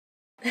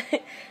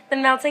The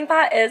Melting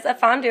Pot is a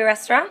fondue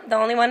restaurant, the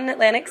only one in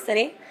Atlantic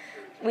City.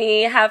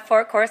 We have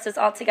 4 courses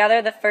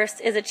altogether. The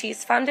first is a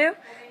cheese fondue.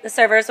 The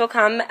servers will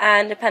come,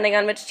 and depending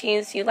on which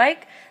cheese you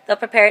like, they'll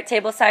prepare it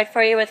tableside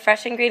for you with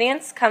fresh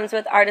ingredients. Comes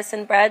with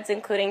artisan breads,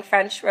 including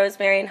French,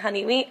 rosemary, and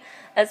honey wheat,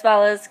 as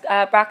well as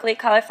broccoli,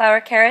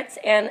 cauliflower, carrots,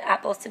 and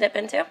apples to dip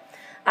into.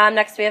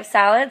 Next we have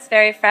salads,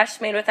 very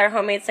fresh, made with our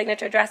homemade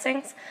signature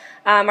dressings.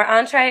 Our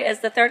entree is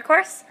the third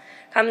course.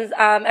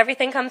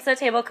 Everything comes to the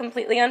table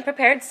completely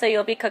unprepared, so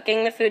you'll be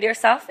cooking the food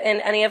yourself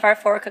in any of our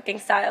 4 cooking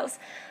styles.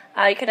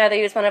 You can either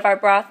use one of our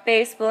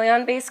broth-based,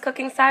 bouillon-based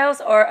cooking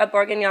styles or a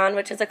bourguignon,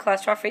 which is a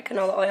cholesterol-free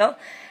canola oil.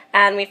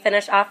 And we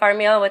finish off our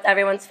meal with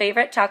everyone's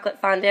favorite chocolate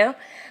fondue.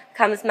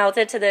 Comes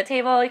melted to the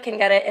table. You can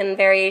get it in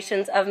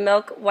variations of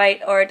milk,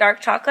 white, or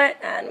dark chocolate,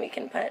 and we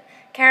can put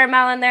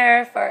caramel in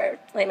there for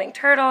flaming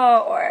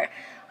turtle or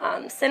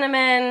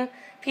cinnamon.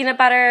 Peanut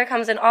butter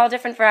comes in all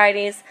different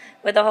varieties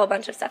with a whole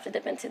bunch of stuff to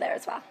dip into there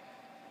as well.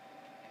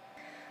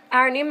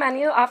 Our new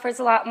menu offers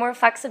a lot more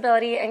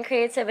flexibility and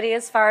creativity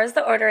as far as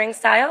the ordering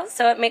styles,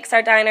 so it makes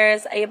our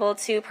diners able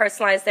to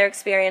personalize their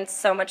experience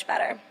so much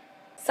better.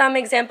 Some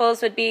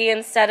examples would be,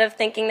 instead of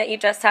thinking that you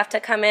just have to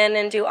come in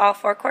and do all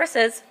 4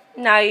 courses,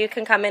 now you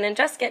can come in and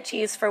just get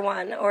cheese for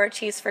 1 or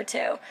cheese for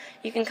 2.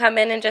 You can come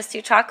in and just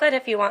do chocolate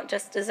if you want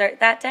just dessert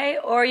that day,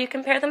 or you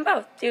can pair them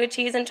both, do a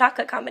cheese and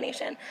chocolate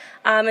combination.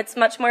 It's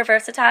much more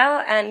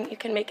versatile, and you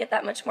can make it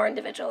that much more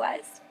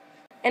individualized.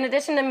 In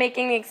addition to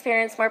making the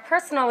experience more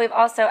personal, we've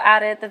also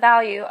added the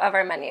value of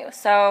our menu.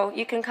 So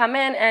you can come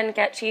in and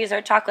get cheese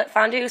or chocolate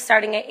fondue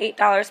starting at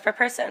 $8 per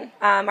person.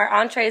 Our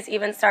entrees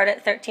even start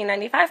at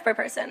 $13.95 per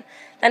person.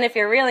 Then if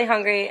you're really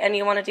hungry and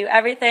you want to do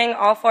everything,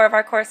 all 4 of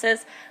our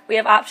courses, we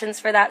have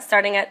options for that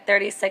starting at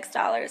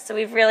 $36. So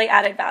we've really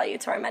added value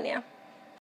to our menu.